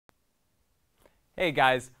Hey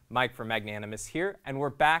guys, Mike from Magnanimous here, and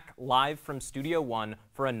we're back live from Studio One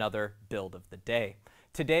for another build of the day.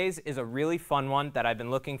 Today's is a really fun one that I've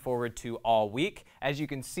been looking forward to all week. As you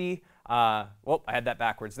can see, I had that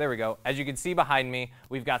backwards. There we go. As you can see behind me,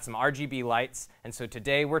 we've got some RGB lights, and so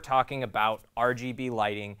today we're talking about RGB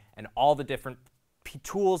lighting and all the different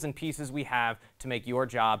tools and pieces we have to make your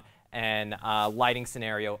job and lighting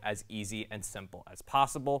scenario as easy and simple as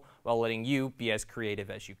possible while letting you be as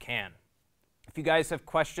creative as you can. If you guys have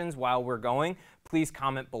questions while we're going, please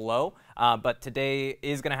comment below. But today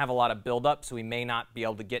is going to have a lot of build-up, so we may not be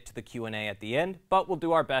able to get to the Q&A at the end, but we'll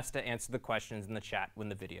do our best to answer the questions in the chat when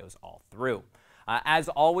the video's all through. As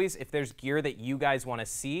always, if there's gear that you guys want to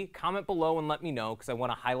see, comment below and let me know, because I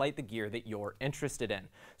want to highlight the gear that you're interested in.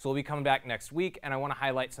 So we'll be coming back next week, and I want to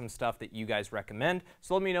highlight some stuff that you guys recommend.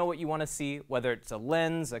 So let me know what you want to see, whether it's a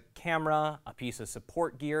lens, a camera, a piece of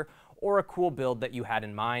support gear, or a cool build that you had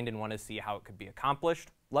in mind and want to see how it could be accomplished.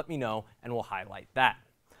 Let me know, and we'll highlight that.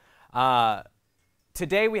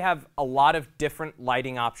 Today we have a lot of different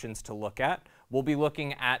lighting options to look at. We'll be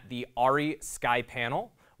looking at the ARRI Sky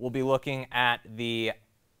Panel. We'll be looking at the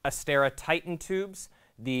Astera Titan tubes,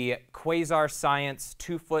 the Quasar Science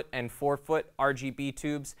 2-foot and 4-foot RGB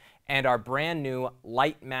tubes, and our brand new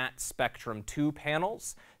Light Matte Spectrum 2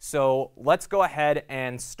 panels. So let's go ahead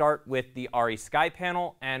and start with the ARRI Sky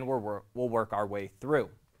Panel, and we'll work our way through.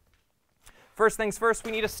 First things first,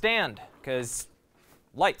 we need a stand, because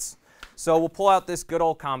lights. So we'll pull out this good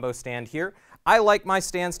old combo stand here. I like my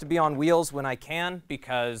stands to be on wheels when I can,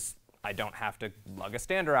 because I don't have to lug a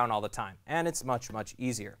stand around all the time, and it's much, much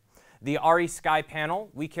easier. The ARRI Sky Panel,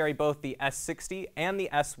 we carry both the S60 and the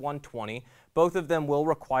S120. Both of them will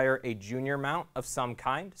require a junior mount of some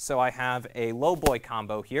kind, so I have a low boy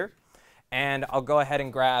combo here, and I'll go ahead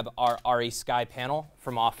and grab our ARRI Sky Panel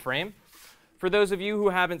from off frame. For those of you who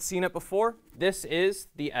haven't seen it before, this is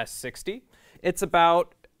the S60. It's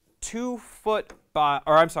about 2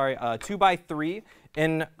 by 3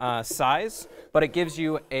 in size, but it gives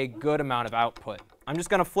you a good amount of output. I'm just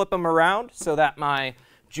going to flip them around so that my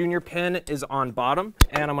junior pin is on bottom,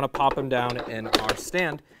 and I'm going to pop him down in our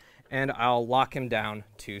stand, and I'll lock him down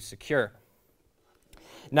to secure.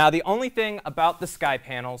 Now, the only thing about the Sky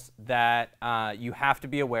Panels that you have to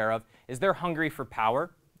be aware of is they're hungry for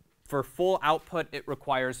power. For full output, it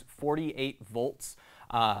requires 48 volts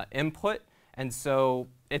input, and so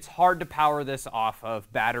it's hard to power this off of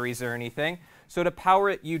batteries or anything. So to power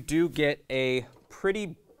it, you do get a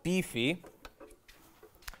pretty beefy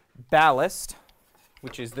ballast,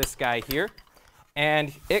 which is this guy here.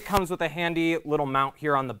 And it comes with a handy little mount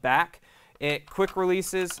here on the back. It quick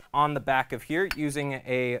releases on the back of here using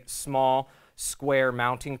a small square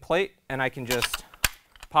mounting plate. And I can just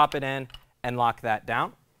pop it in and lock that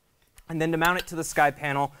down. And then to mount it to the Sky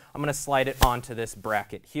Panel, I'm going to slide it onto this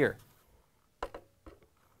bracket here.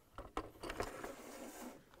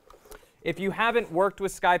 If you haven't worked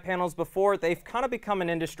with Sky Panels before, they've kind of become an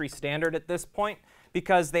industry standard at this point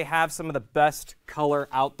because they have some of the best color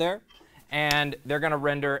out there, and they're going to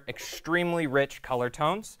render extremely rich color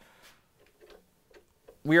tones.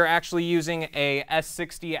 We are actually using a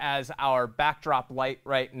S60 as our backdrop light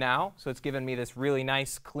right now, so it's giving me this really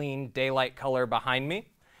nice, clean daylight color behind me.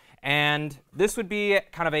 And this would be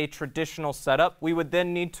kind of a traditional setup. We would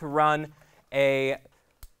then need to run a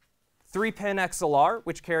 3-pin XLR,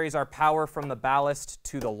 which carries our power from the ballast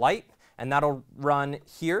to the light, and that'll run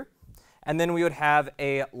here. And then we would have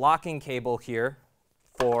a locking cable here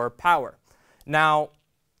for power. Now,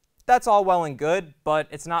 that's all well and good, but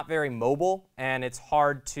it's not very mobile, and it's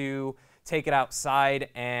hard to take it outside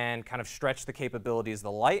and kind of stretch the capabilities of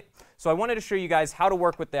the light. So I wanted to show you guys how to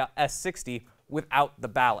work with the S60 without the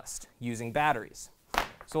ballast using batteries.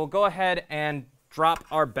 So we'll go ahead and drop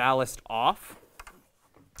our ballast off.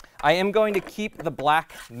 I am going to keep the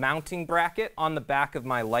black mounting bracket on the back of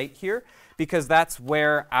my light here because that's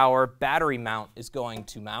where our battery mount is going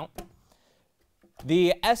to mount.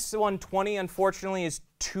 The S120, unfortunately, is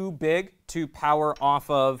too big to power off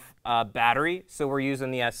of battery, so we're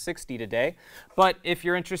using the S60 today. But if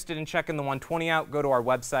you're interested in checking the 120 out, go to our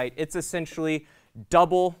website. It's essentially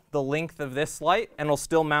double the length of this light, and it'll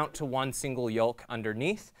still mount to one single yoke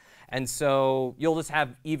underneath. And so you'll just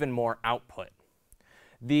have even more output.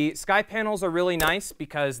 The Sky Panels are really nice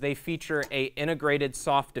because they feature an integrated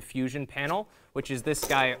soft diffusion panel, which is this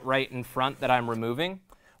guy right in front that I'm removing.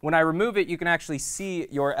 When I remove it, you can actually see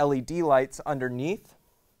your LED lights underneath.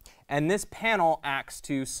 And this panel acts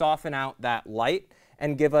to soften out that light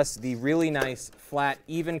and give us the really nice, flat,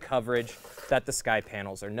 even coverage that the Sky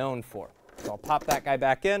Panels are known for. So I'll pop that guy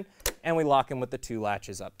back in, and we lock him with the 2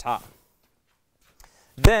 latches up top.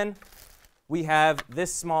 Then we have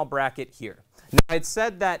this small bracket here. Now, it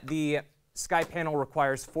said that the Sky panel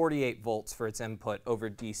requires 48 volts for its input over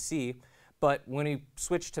DC, but when we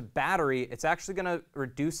switch to battery, it's actually going to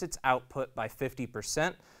reduce its output by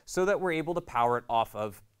 50% so that we're able to power it off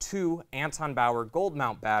of 2 Anton Bauer gold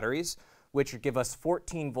mount batteries, which give us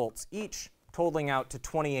 14 volts each, totaling out to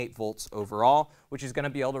 28 volts overall, which is going to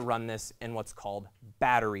be able to run this in what's called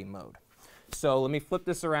battery mode. So let me flip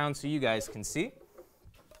this around so you guys can see.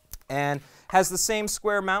 And has the same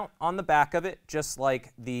square mount on the back of it, just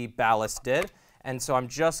like the ballast did. And so I'm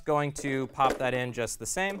just going to pop that in just the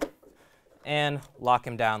same and lock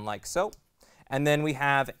him down like so. And then we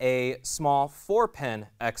have a small 4-pin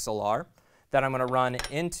XLR that I'm going to run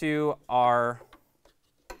into our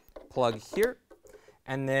plug here.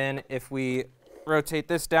 And then if we rotate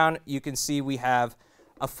this down, you can see we have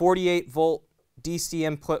a 48-volt DC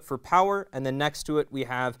input for power, and then next to it we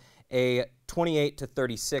have a 28 to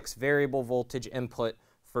 36 variable voltage input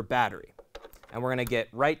for battery. And we're going to get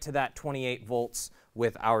right to that 28 volts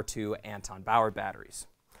with our 2 Anton Bauer batteries.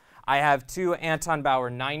 I have 2 Anton Bauer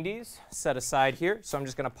 90s set aside here, so I'm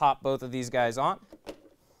just going to pop both of these guys on.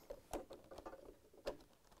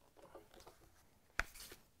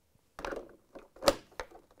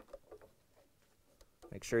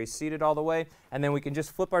 Make sure he's seated all the way, and then we can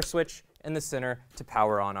just flip our switch in the center to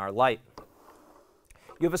power on our light.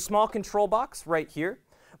 You have a small control box right here,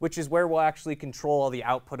 which is where we'll actually control all the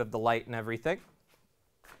output of the light and everything.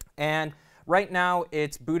 And right now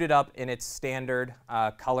it's booted up in its standard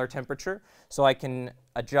color temperature, so I can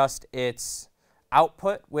adjust its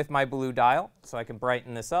output with my blue dial. So I can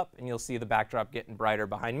brighten this up, and you'll see the backdrop getting brighter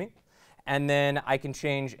behind me. And then I can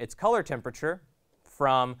change its color temperature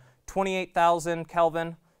from 28,000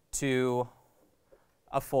 Kelvin to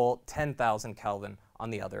a full 10,000 Kelvin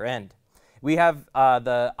on the other end. We have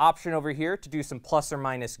the option over here to do some plus or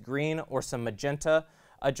minus green or some magenta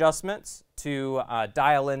adjustments to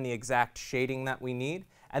dial in the exact shading that we need.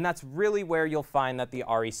 And that's really where you'll find that the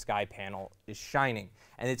RE Sky panel is shining.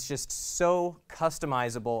 And it's just so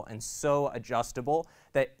customizable and so adjustable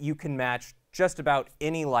that you can match just about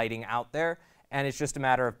any lighting out there. And it's just a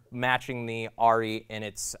matter of matching the RE in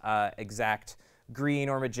its exact green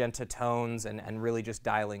or magenta tones and really just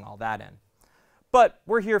dialing all that in. But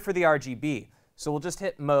we're here for the RGB, so we'll just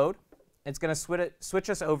hit mode. It's going to switch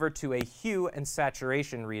us over to a hue and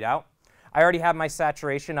saturation readout. I already have my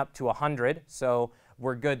saturation up to 100, so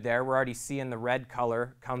we're good there. We're already seeing the red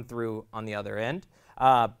color come through on the other end.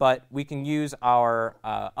 But we can use our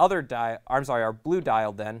our blue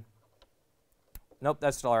dial then. Nope,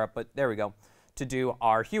 that's still up, but there we go. To do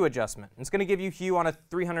our hue adjustment. It's going to give you hue on a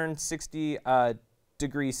 360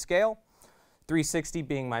 degree scale, 360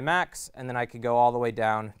 being my max, and then I could go all the way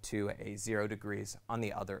down to a 0 degrees on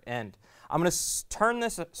the other end. I'm going to turn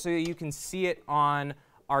this so you can see it on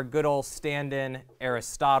our good old stand-in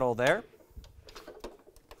Aristotle there.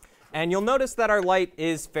 And you'll notice that our light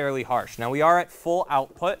is fairly harsh. Now we are at full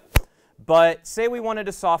output, but say we wanted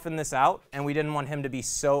to soften this out and we didn't want him to be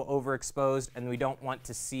so overexposed and we don't want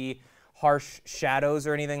to see harsh shadows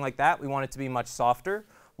or anything like that. We want it to be much softer.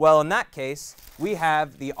 Well, in that case, we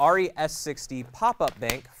have the RE-S60 pop-up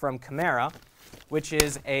bank from Camera, which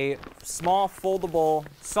is a small foldable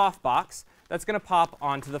softbox that's going to pop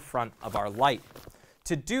onto the front of our light.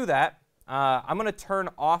 To do that, I'm going to turn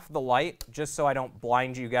off the light just so I don't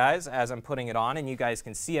blind you guys as I'm putting it on and you guys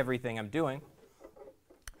can see everything I'm doing.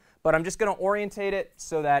 But I'm just going to orientate it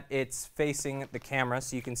so that it's facing the camera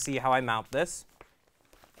so you can see how I mount this.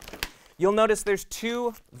 You'll notice there's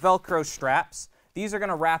 2 Velcro straps. These are going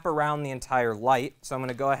to wrap around the entire light, so I'm going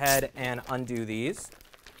to go ahead and undo these.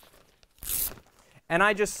 And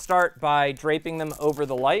I just start by draping them over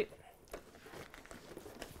the light.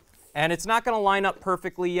 And it's not going to line up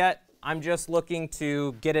perfectly yet. I'm just looking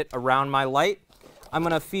to get it around my light. I'm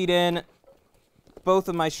going to feed in both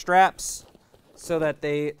of my straps so that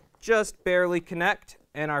they just barely connect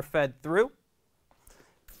and are fed through.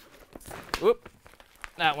 Oop.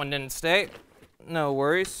 That one didn't stay. No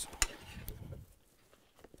worries.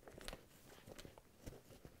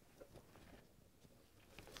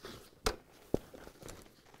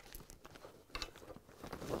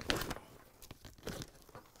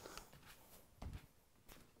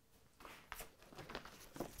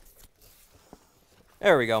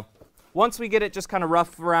 There we go. Once we get it just kind of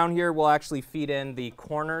rough around here, we'll actually feed in the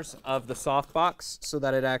corners of the softbox so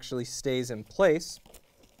that it actually stays in place.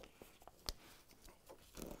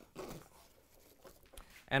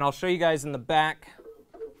 And I'll show you guys in the back,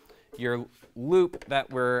 your loop that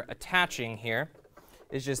we're attaching here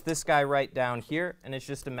is just this guy right down here, and it's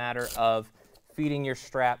just a matter of feeding your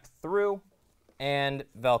strap through and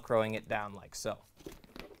Velcroing it down like so.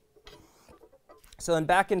 So then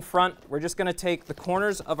back in front, we're just going to take the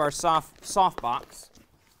corners of our soft box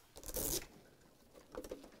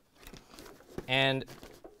and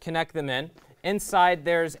connect them in. Inside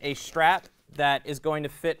there's a strap that is going to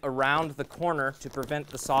fit around the corner to prevent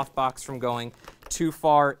the softbox from going too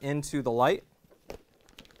far into the light.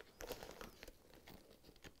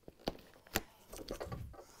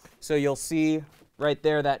 So you'll see right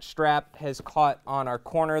there that strap has caught on our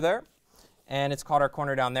corner there, and it's caught our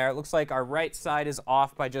corner down there. It looks like our right side is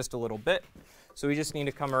off by just a little bit, so we just need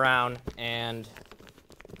to come around and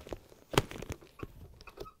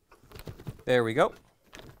there we go.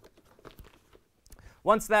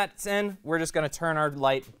 Once that's in, we're just going to turn our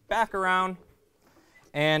light back around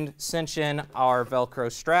and cinch in our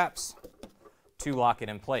Velcro straps to lock it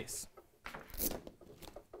in place.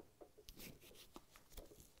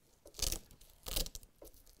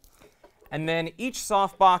 And then each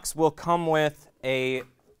softbox will come with a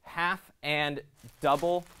a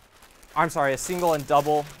single and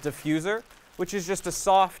double diffuser, which is just a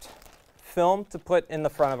soft film to put in the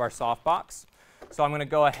front of our softbox. So I'm going to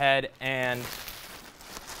go ahead and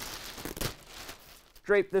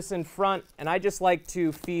drape this in front, and I just like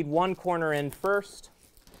to feed one corner in first,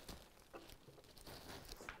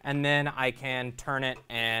 and then I can turn it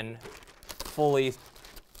and fully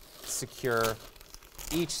secure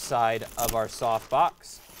each side of our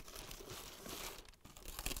softbox.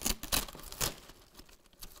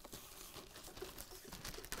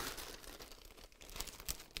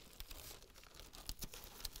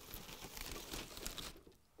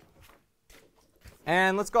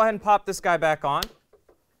 And let's go ahead and pop this guy back on.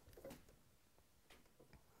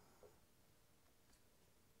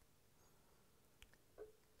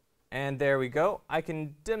 And there we go. I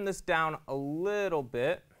can dim this down a little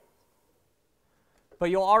bit, but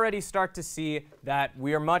you'll already start to see that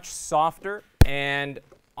we are much softer, and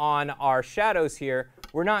on our shadows here,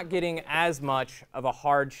 we're not getting as much of a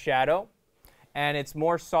hard shadow, and it's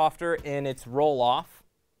more softer in its roll-off,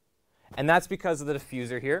 and that's because of the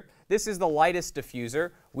diffuser here. This is the lightest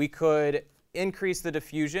diffuser. We could increase the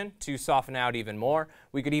diffusion to soften out even more.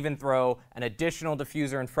 We could even throw an additional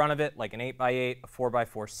diffuser in front of it, like an 8x8, a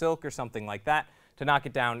 4x4 silk, or something like that, to knock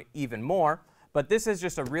it down even more. But this is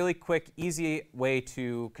just a really quick, easy way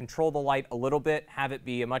to control the light a little bit, have it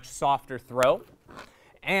be a much softer throw.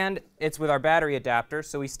 And it's with our battery adapter,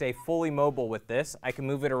 so we stay fully mobile with this. I can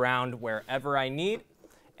move it around wherever I need,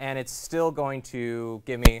 and it's still going to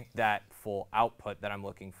give me that full output that I'm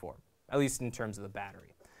looking for, at least in terms of the battery.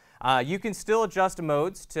 You can still adjust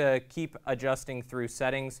modes to keep adjusting through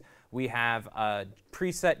settings. We have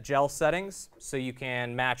preset gel settings, so you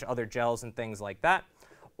can match other gels and things like that,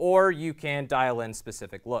 or you can dial in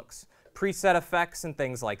specific looks. Preset effects and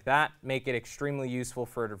things like that make it extremely useful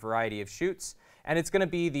for a variety of shoots, and it's going to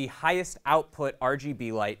be the highest output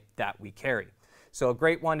RGB light that we carry. So a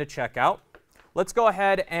great one to check out. Let's go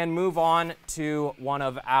ahead and move on to one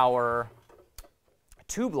of our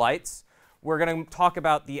tube lights. We're going to talk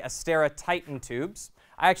about the Astera Titan tubes.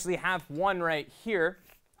 I actually have one right here.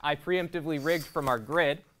 I preemptively rigged from our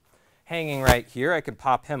grid, hanging right here. I could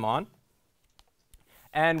pop him on.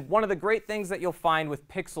 And one of the great things that you'll find with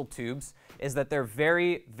Pixel tubes is that they're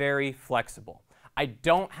very, very flexible. I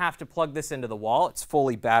don't have to plug this into the wall. It's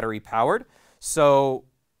fully battery powered. So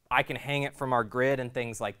I can hang it from our grid and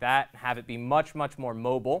things like that, and have it be much, much more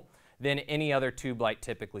mobile than any other tube light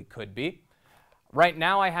typically could be. Right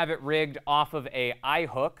now I have it rigged off of a eye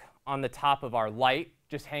hook on the top of our light,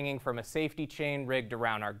 just hanging from a safety chain rigged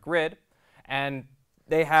around our grid. And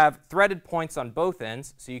they have threaded points on both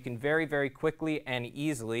ends, so you can very, very quickly and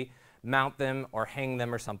easily mount them or hang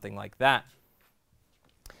them or something like that.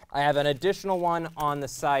 I have an additional one on the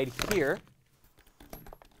side here,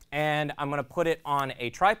 and I'm going to put it on a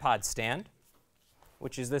tripod stand,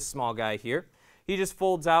 which is this small guy here. He just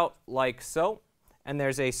folds out like so, and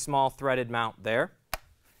there's a small threaded mount there,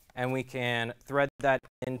 and we can thread that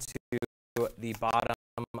into the bottom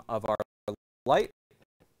of our light.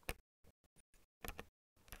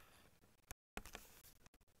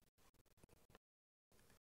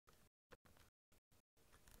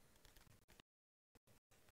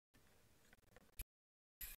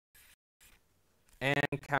 And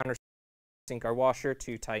countersink our washer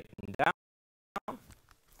to tighten down.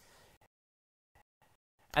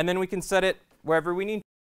 And then we can set it wherever we need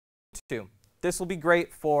to. This will be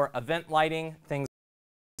great for event lighting, things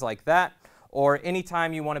like that, or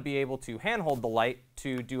anytime you want to be able to handhold the light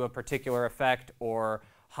to do a particular effect or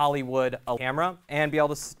Hollywood a camera and be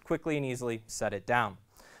able to quickly and easily set it down.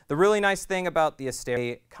 The really nice thing about the Astera,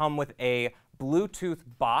 they come with a Bluetooth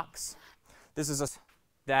box. This is a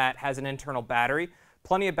that has an internal battery,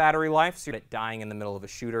 plenty of battery life, so you're not dying in the middle of a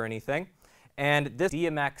shoot or anything. And this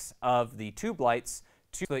DMX of the tube lights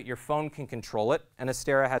so that your phone can control it. And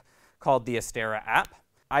Astera has called the Astera app.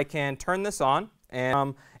 I can turn this on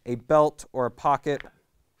and a belt or a pocket,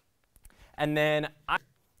 and then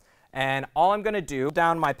all I'm going to do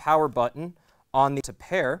down my power button on the to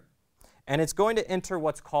pair, and it's going to enter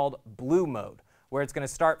what's called blue mode, where it's going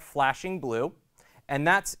to start flashing blue, and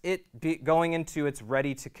that's it going into its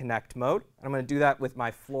ready to connect mode. And I'm going to do that with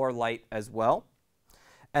my floor light as well,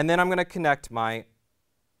 and then I'm going to connect my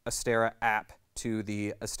Astera app to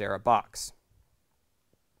the Astera box.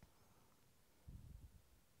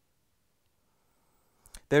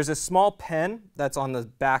 There's a small pen that's on the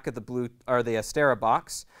back of the Astera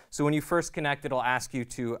box. So when you first connect, it'll ask you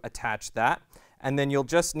to attach that. And then you'll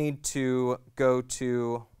just need to go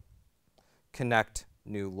to connect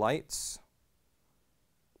new lights.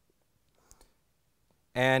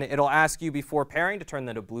 And it'll ask you before pairing to turn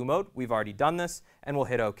them to blue mode. We've already done this, and we'll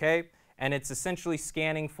hit OK. And it's essentially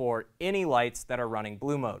scanning for any lights that are running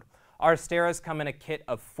blue mode. Our Asteras come in a kit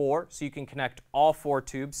of 4, so you can connect all 4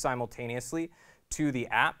 tubes simultaneously to the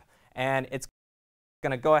app, and it's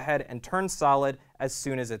going to go ahead and turn solid as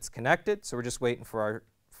soon as it's connected. So we're just waiting for our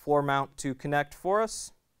floor mount to connect for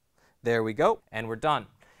us. There we go, and we're done.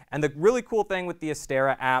 And the really cool thing with the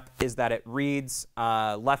Astera app is that it reads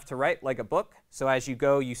left to right like a book. So as you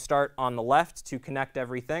go, you start on the left to connect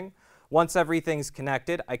everything. Once everything's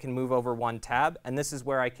connected, I can move over one tab, and this is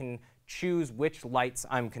where I can choose which lights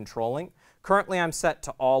I'm controlling. Currently, I'm set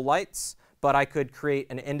to all lights, but I could create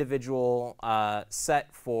an individual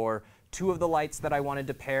set for 2 of the lights that I wanted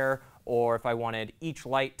to pair, or if I wanted each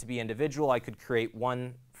light to be individual, I could create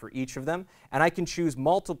one for each of them. And I can choose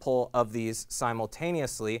multiple of these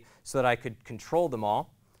simultaneously so that I could control them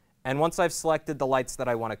all. And once I've selected the lights that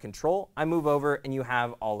I want to control, I move over and you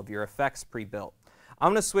have all of your effects pre-built. I'm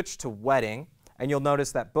going to switch to wetting, and you'll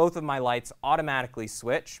notice that both of my lights automatically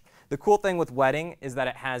switch. The cool thing with wetting is that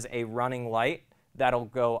it has a running light that'll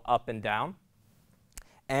go up and down.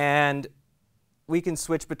 And we can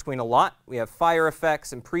switch between a lot. We have fire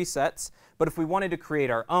effects and presets, but if we wanted to create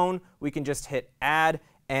our own, we can just hit add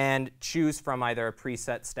and choose from either a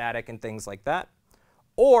preset static and things like that.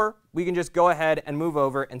 Or we can just go ahead and move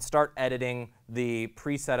over and start editing the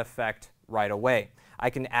preset effect right away. I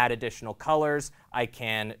can add additional colors. I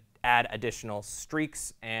can add additional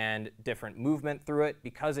streaks and different movement through it.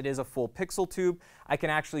 Because it is a full pixel tube, I can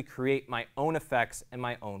actually create my own effects and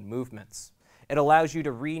my own movements. It allows you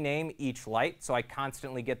to rename each light, so I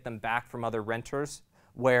constantly get them back from other renters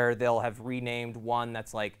where they'll have renamed one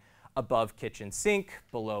that's like above kitchen sink,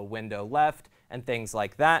 below window left, and things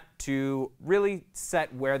like that to really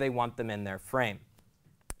set where they want them in their frame.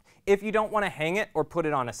 If you don't want to hang it or put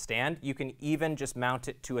it on a stand, you can even just mount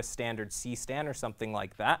it to a standard C-stand or something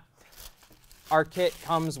like that. Our kit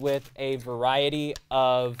comes with a variety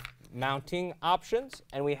of mounting options,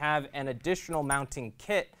 and we have an additional mounting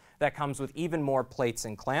kit that comes with even more plates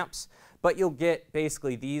and clamps, but you'll get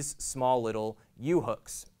basically these small little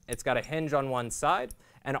U-hooks. It's got a hinge on one side,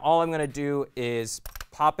 and all I'm going to do is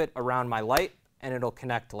pop it around my light, and it'll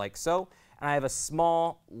connect like so. And I have a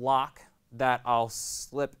small lock that I'll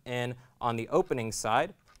slip in on the opening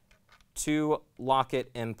side to lock it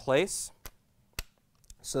in place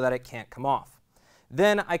so that it can't come off.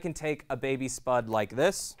 Then I can take a baby spud like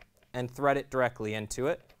this and thread it directly into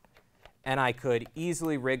it. And I could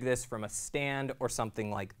easily rig this from a stand or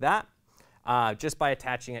something like that just by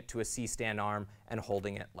attaching it to a C-stand arm and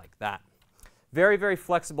holding it like that. Very, very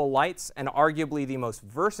flexible lights, and arguably the most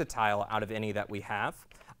versatile out of any that we have.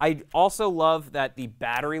 I also love that the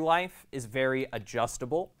battery life is very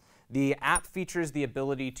adjustable. The app features the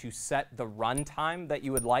ability to set the run time that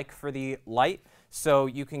you would like for the light, so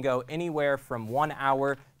you can go anywhere from 1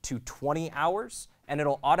 hour to 20 hours, and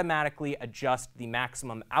it'll automatically adjust the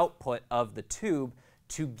maximum output of the tube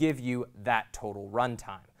to give you that total run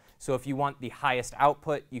time. So if you want the highest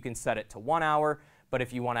output, you can set it to 1 hour, but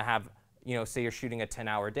if you want to have, say you're shooting a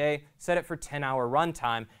 10-hour day, set it for 10-hour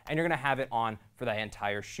runtime, and you're going to have it on for the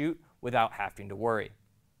entire shoot without having to worry.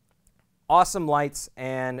 Awesome lights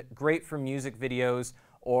and great for music videos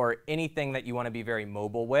or anything that you want to be very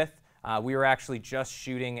mobile with. We were actually just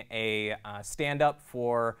shooting a stand-up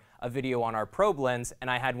for a video on our probe lens,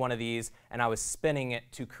 and I had one of these, and I was spinning it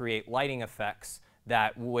to create lighting effects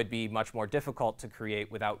that would be much more difficult to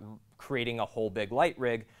create without creating a whole big light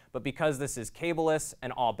rig. But because this is cableless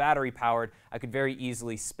and all battery powered, I could very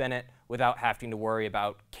easily spin it without having to worry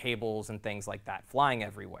about cables and things like that flying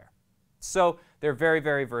everywhere. So they're very,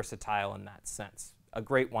 very versatile in that sense. A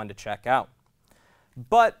great one to check out.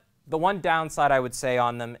 But The one downside I would say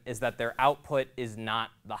on them is that their output is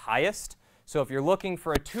not the highest. So if you're looking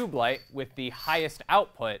for a tube light with the highest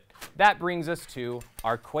output, that brings us to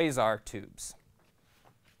our quasar tubes.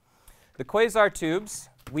 The quasar tubes,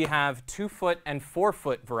 we have 2-foot and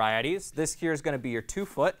 4-foot varieties. This here is going to be your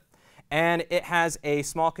 2-foot, and it has a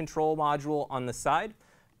small control module on the side,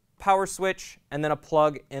 power switch, and then a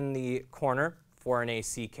plug in the corner for an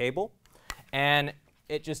AC cable. And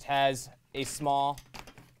it just has a small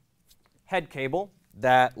head cable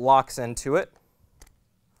that locks into it.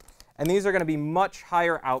 And these are going to be much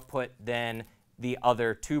higher output than the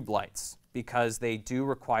other tube lights because they do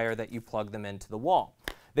require that you plug them into the wall.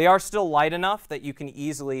 They are still light enough that you can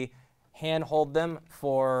easily handhold them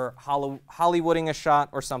for Hollywooding a shot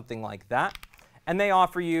or something like that. And they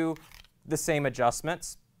offer you the same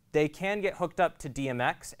adjustments. They can get hooked up to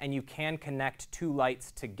DMX, and you can connect 2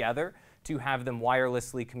 lights together to have them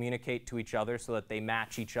wirelessly communicate to each other so that they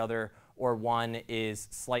match each other or one is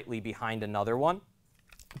slightly behind another one.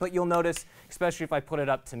 But you'll notice, especially if I put it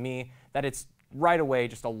up to me, that it's right away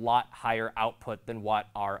just a lot higher output than what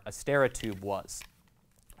our Astera tube was.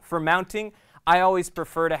 For mounting, I always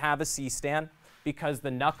prefer to have a C-stand because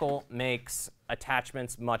the knuckle makes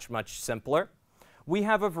attachments much, much simpler. We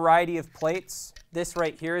have a variety of plates. This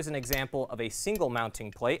right here is an example of a single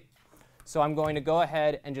mounting plate. So I'm going to go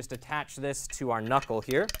ahead and just attach this to our knuckle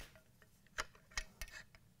here.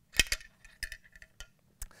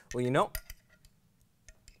 Well, you know,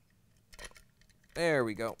 there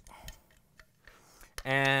we go.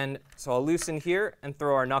 And so I'll loosen here and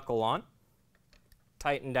throw our knuckle on,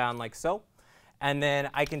 tighten down like so. And then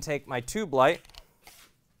I can take my tube light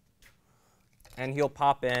and he'll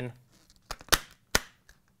pop in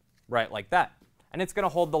right like that. And it's going to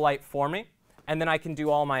hold the light for me. And then I can do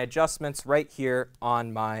all my adjustments right here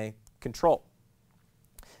on my control.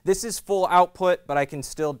 This is full output, but I can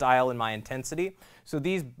still dial in my intensity. So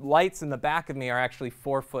these lights in the back of me are actually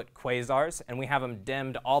 4-foot quasars, and we have them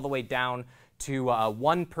dimmed all the way down to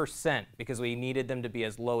 1% because we needed them to be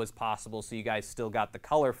as low as possible so you guys still got the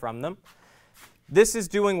color from them. This is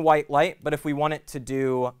doing white light, but if we want it to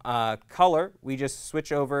do color, we just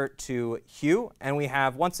switch over to hue, and we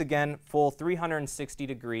have, once again, full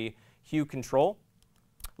 360-degree hue control.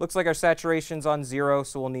 Looks like our saturation's on 0,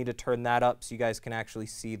 so we'll need to turn that up so you guys can actually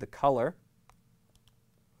see the color.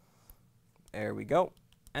 There we go.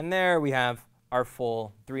 And there we have our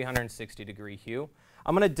full 360-degree hue.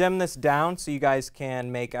 I'm going to dim this down so you guys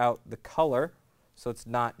can make out the color, so it's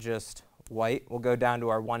not just white. We'll go down to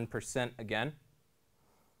our 1% again.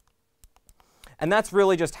 And that's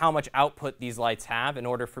really just how much output these lights have. In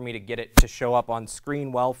order for me to get it to show up on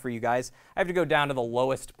screen well for you guys, I have to go down to the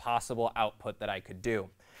lowest possible output that I could do.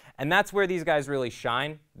 And that's where these guys really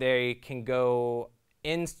shine. They can go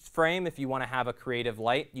in frame if you want to have a creative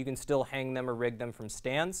light. You can still hang them or rig them from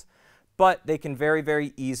stands, but they can very,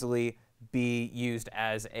 very easily be used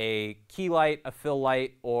as a key light, a fill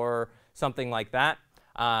light, or something like that.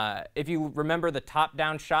 If you remember the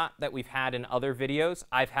top-down shot that we've had in other videos,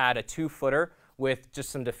 I've had a 2-footer with just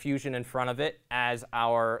some diffusion in front of it as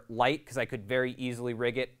our light because I could very easily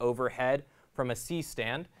rig it overhead from a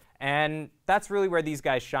C-stand. And that's really where these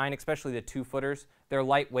guys shine, especially the 2-footers. They're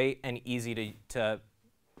lightweight and easy to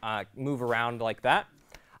move around like that.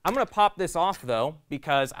 I'm going to pop this off, though,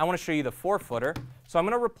 because I want to show you the 4-footer. So I'm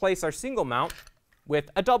going to replace our single mount with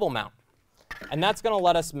a double mount. And that's going to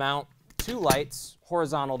let us mount 2 lights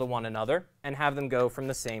horizontal to one another and have them go from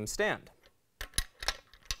the same stand.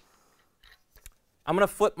 I'm going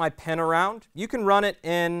to flip my pin around. You can run it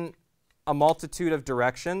in a multitude of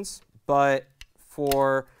directions, but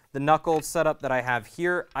for the knuckle setup that I have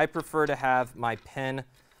here, I prefer to have my pin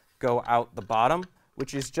go out the bottom,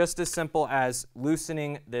 which is just as simple as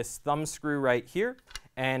loosening this thumb screw right here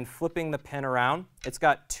and flipping the pin around. It's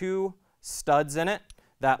got 2 studs in it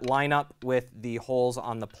that line up with the holes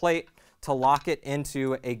on the plate to lock it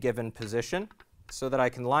into a given position so that I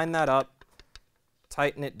can line that up,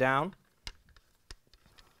 tighten it down,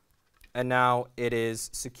 and now it is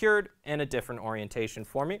secured in a different orientation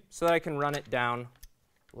for me so that I can run it down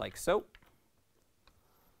like so.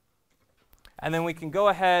 And then we can go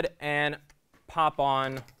ahead and pop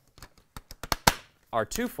on our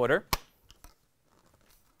 2-footer.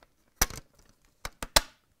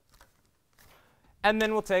 And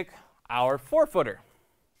then we'll take our 4-footer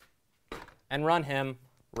and run him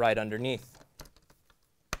right underneath.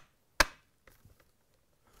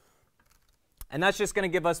 And that's just going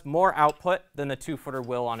to give us more output than the 2-footer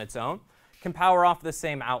will on its own. Can power off the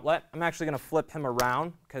same outlet. I'm actually going to flip him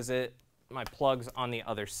around because my plug's on the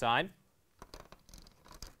other side.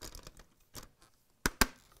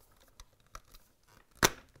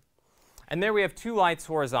 And there we have 2 lights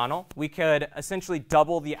horizontal. We could essentially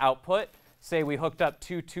double the output. Say we hooked up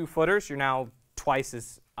 2 2-footers. You're now twice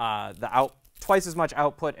as much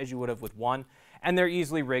output as you would have with 1. And they're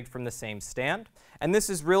easily rigged from the same stand. And this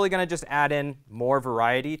is really going to just add in more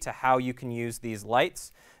variety to how you can use these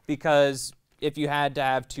lights, because if you had to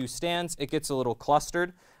have 2 stands, it gets a little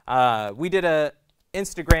clustered. We did a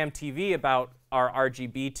Instagram TV about our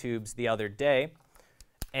RGB tubes the other day,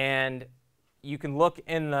 and you can look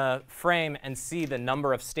in the frame and see the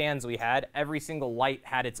number of stands we had. Every single light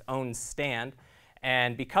had its own stand,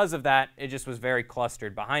 and because of that, it just was very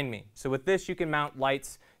clustered behind me. So with this, you can mount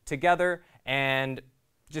lights together and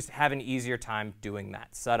just have an easier time doing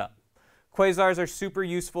that setup. Quasars are super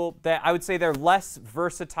useful. I would say they're less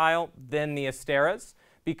versatile than the Asteras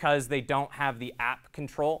because they don't have the app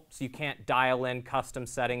control, so you can't dial in custom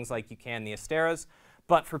settings like you can the Asteras.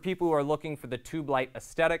 But for people who are looking for the tube light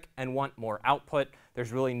aesthetic and want more output,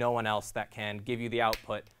 there's really no one else that can give you the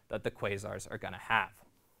output that the Quasars are going to have.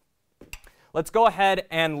 Let's go ahead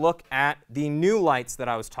and look at the new lights that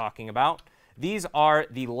I was talking about. These are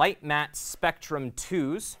the Light Matte Spectrum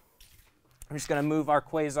 2s. I'm just going to move our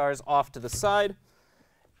Quasars off to the side.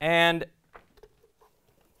 And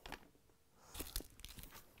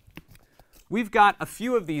we've got a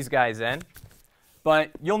few of these guys in,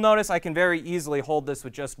 but you'll notice I can very easily hold this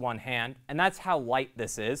with just one hand, and that's how light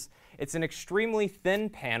this is. It's an extremely thin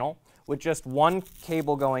panel with just one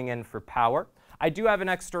cable going in for power. I do have an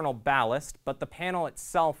external ballast, but the panel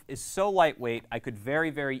itself is so lightweight I could very,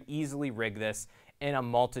 very easily rig this in a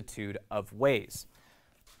multitude of ways.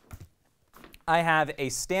 I have a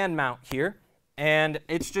stand mount here, and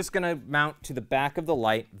it's just going to mount to the back of the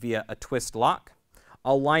light via a twist lock.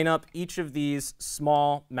 I'll line up each of these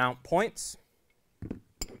small mount points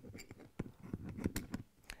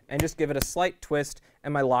and just give it a slight twist,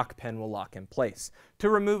 and my lock pin will lock in place. To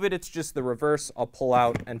remove it, it's just the reverse. I'll pull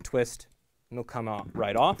out and twist, and it'll come out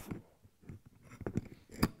right off.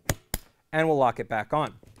 And we'll lock it back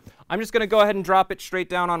on. I'm just going to go ahead and drop it straight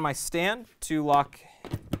down on my stand to lock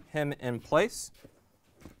him in place.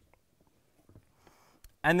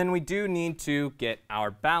 And then we do need to get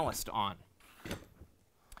our ballast on.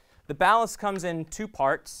 The ballast comes in 2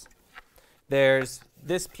 parts. There's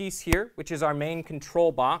this piece here, which is our main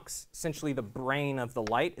control box, essentially the brain of the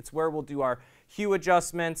light. It's where we'll do our hue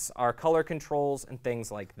adjustments, our color controls, and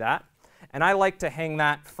things like that. And I like to hang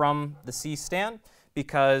that from the C-stand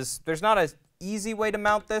because there's not an easy way to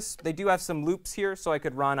mount this. They do have some loops here, so I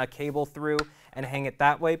could run a cable through and hang it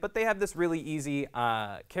that way, but they have this really easy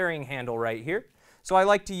carrying handle right here. So I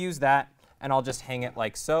like to use that, and I'll just hang it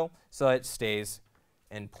like so it stays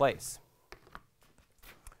in place.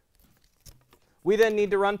 We then need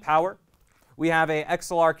to run power. We have a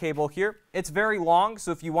XLR cable here. It's very long,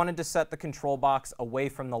 so if you wanted to set the control box away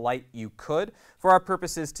from the light, you could. For our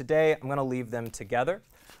purposes today, I'm going to leave them together.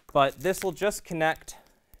 But this will just connect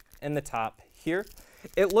in the top here.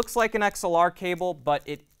 It looks like an XLR cable, but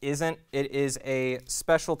it isn't. It is a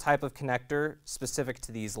special type of connector specific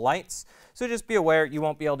to these lights. So just be aware you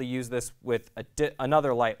won't be able to use this with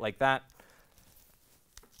another light like that.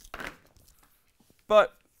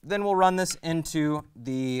 But then we'll run this into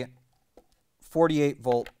the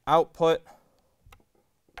 48-volt output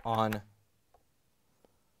on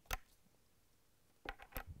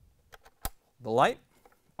the light,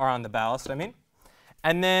 or on the ballast, I mean.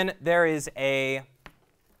 And then there is a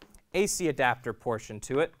AC adapter portion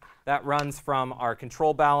to it that runs from our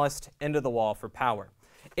control ballast into the wall for power.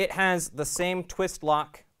 It has the same twist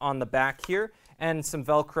lock on the back here and some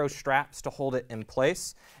Velcro straps to hold it in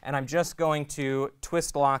place. And I'm just going to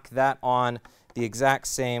twist lock that on the exact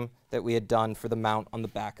same that we had done for the mount on the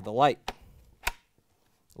back of the light.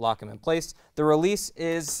 Lock them in place. The release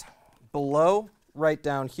is below, right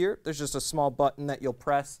down here. There's just a small button that you'll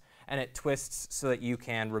press, and it twists so that you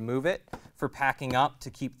can remove it for packing up to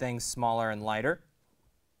keep things smaller and lighter.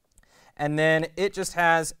 And then it just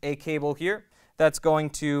has a cable here that's going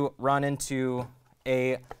to run into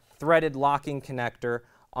a threaded locking connector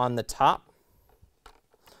on the top.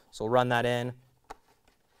 So we'll run that in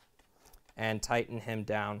and tighten him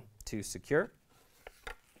down to secure.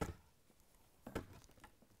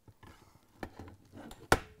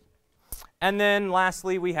 And then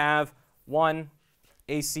lastly, we have one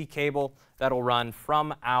AC cable that'll run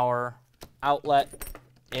from our outlet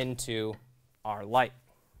into our light.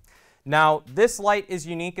 Now, this light is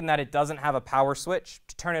unique in that it doesn't have a power switch.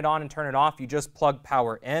 To turn it on and turn it off, you just plug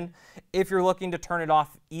power in. If you're looking to turn it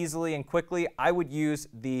off easily and quickly, I would use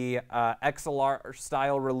the XLR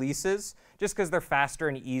style releases just because they're faster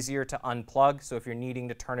and easier to unplug. So if you're needing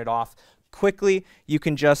to turn it off quickly, you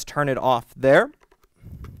can just turn it off there.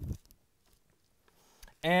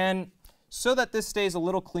 And so that this stays a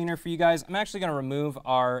little cleaner for you guys, I'm actually going to remove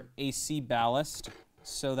our AC ballast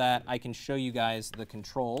so that I can show you guys the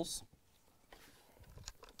controls.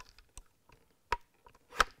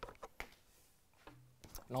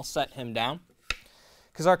 And I'll set him down,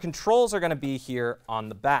 because our controls are going to be here on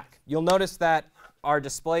the back. You'll notice that our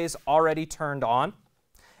display is already turned on,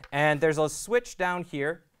 and there's a switch down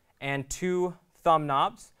here and 2 thumb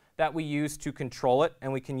knobs that we use to control it,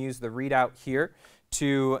 and we can use the readout here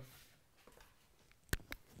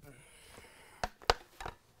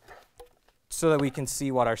so that we can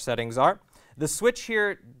see what our settings are. The switch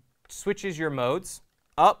here switches your modes.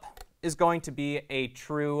 Up is going to be a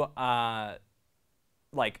true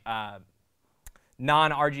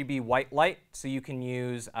non-RGB white light, so you can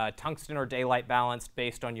use tungsten or daylight balanced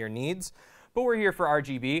based on your needs. But we're here for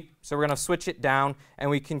RGB, so we're going to switch it down, and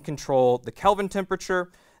we can control the Kelvin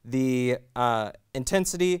temperature, the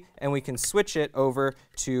intensity, and we can switch it over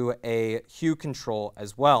to a hue control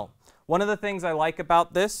as well. One of the things I like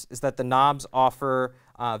about this is that the knobs offer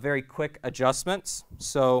very quick adjustments.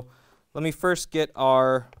 So let me first get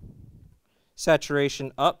our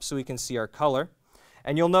saturation up so we can see our color.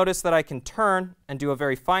 And you'll notice that I can turn and do a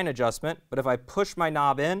very fine adjustment, but if I push my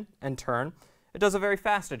knob in and turn, it does a very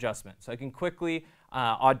fast adjustment. So I can quickly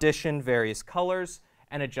audition various colors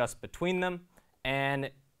and adjust between them, and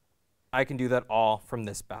I can do that all from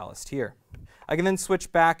this ballast here. I can then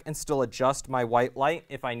switch back and still adjust my white light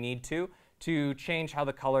if I need to change how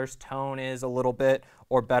the color's tone is a little bit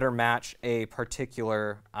or better match a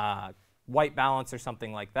particular white balance or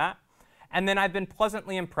something like that. And then I've been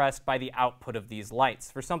pleasantly impressed by the output of these lights.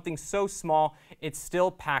 For something so small, it still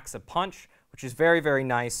packs a punch, which is very, very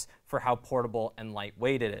nice for how portable and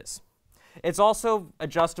lightweight it is. It's also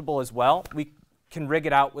adjustable as well. We can rig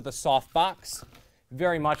it out with a soft box,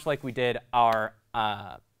 very much like we did our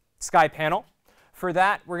sky panel. For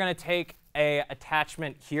that, we're going to take an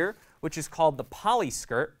attachment here, which is called the poly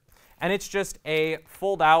skirt, and it's just a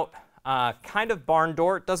fold-out kind of barn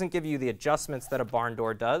door. It doesn't give you the adjustments that a barn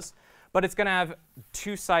door does, but it's going to have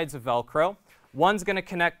 2 sides of Velcro. One's going to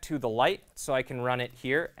connect to the light, so I can run it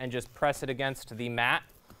here and just press it against the mat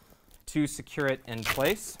to secure it in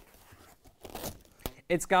place.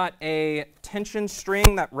 It's got a tension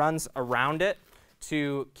string that runs around it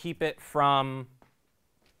to keep it from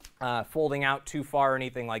folding out too far or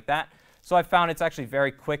anything like that. So I found it's actually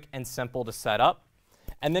very quick and simple to set up.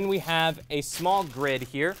 And then we have a small grid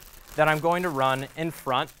here that I'm going to run in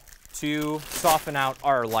front to soften out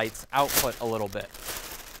our light's output a little bit.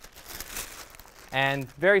 And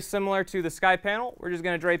very similar to the sky panel, we're just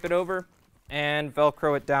going to drape it over and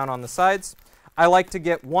Velcro it down on the sides. I like to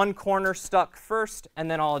get one corner stuck first, and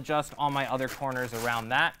then I'll adjust all my other corners around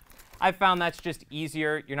that. I found that's just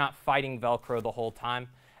easier. You're not fighting Velcro the whole time.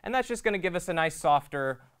 And that's just going to give us a nice,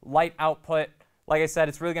 softer light output. Like I said,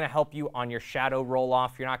 it's really going to help you on your shadow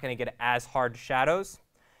roll-off. You're not going to get as hard shadows.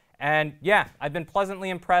 And yeah, I've been pleasantly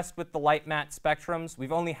impressed with the light matte spectrums.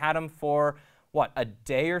 We've only had them for, what, a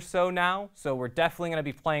day or so now, so we're definitely going to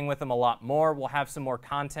be playing with them a lot more. We'll have some more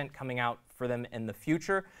content coming out for them in the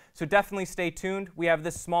future, so definitely stay tuned. We have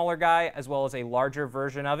this smaller guy as well as a larger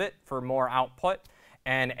version of it for more output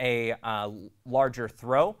and a larger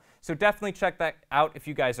throw, so definitely check that out if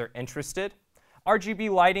you guys are interested.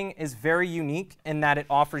 RGB lighting is very unique in that it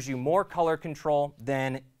offers you more color control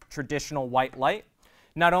than traditional white light.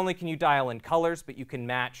 Not only can you dial in colors, but you can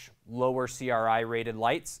match lower CRI rated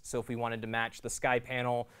lights. So if we wanted to match the sky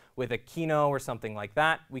panel with a Kino or something like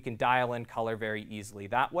that, we can dial in color very easily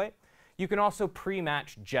that way. You can also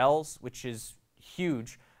pre-match gels, which is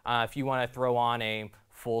huge. If you want to throw on a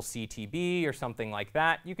full CTB or something like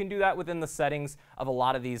that, you can do that within the settings of a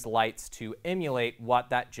lot of these lights to emulate what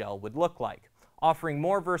that gel would look like, offering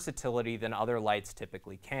more versatility than other lights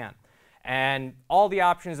typically can. And all the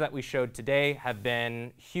options that we showed today have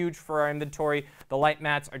been huge for our inventory. The light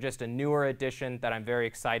mats are just a newer addition that I'm very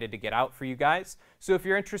excited to get out for you guys. So if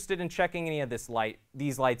you're interested in checking any of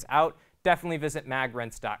these lights out, definitely visit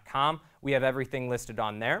magrents.com. We have everything listed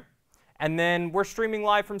on there. And then we're streaming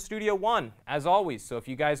live from Studio One, as always. So if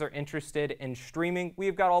you guys are interested in streaming,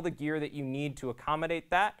 we've got all the gear that you need to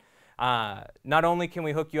accommodate that. Not only can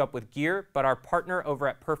we hook you up with gear, but our partner over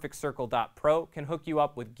at perfectcircle.pro can hook you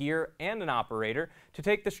up with gear and an operator to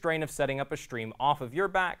take the strain of setting up a stream off of your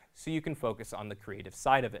back so you can focus on the creative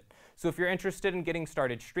side of it. So if you're interested in getting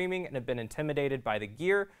started streaming and have been intimidated by the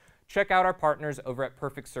gear, check out our partners over at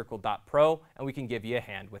perfectcircle.pro and we can give you a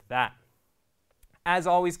hand with that. As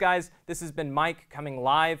always, guys, this has been Mike coming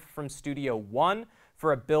live from Studio One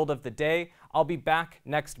for a build of the day. I'll be back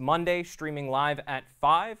next Monday streaming live at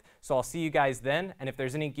 5, so I'll see you guys then. And if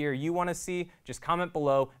there's any gear you want to see, just comment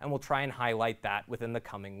below and we'll try and highlight that within the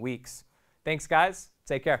coming weeks. Thanks, guys.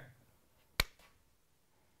 Take care.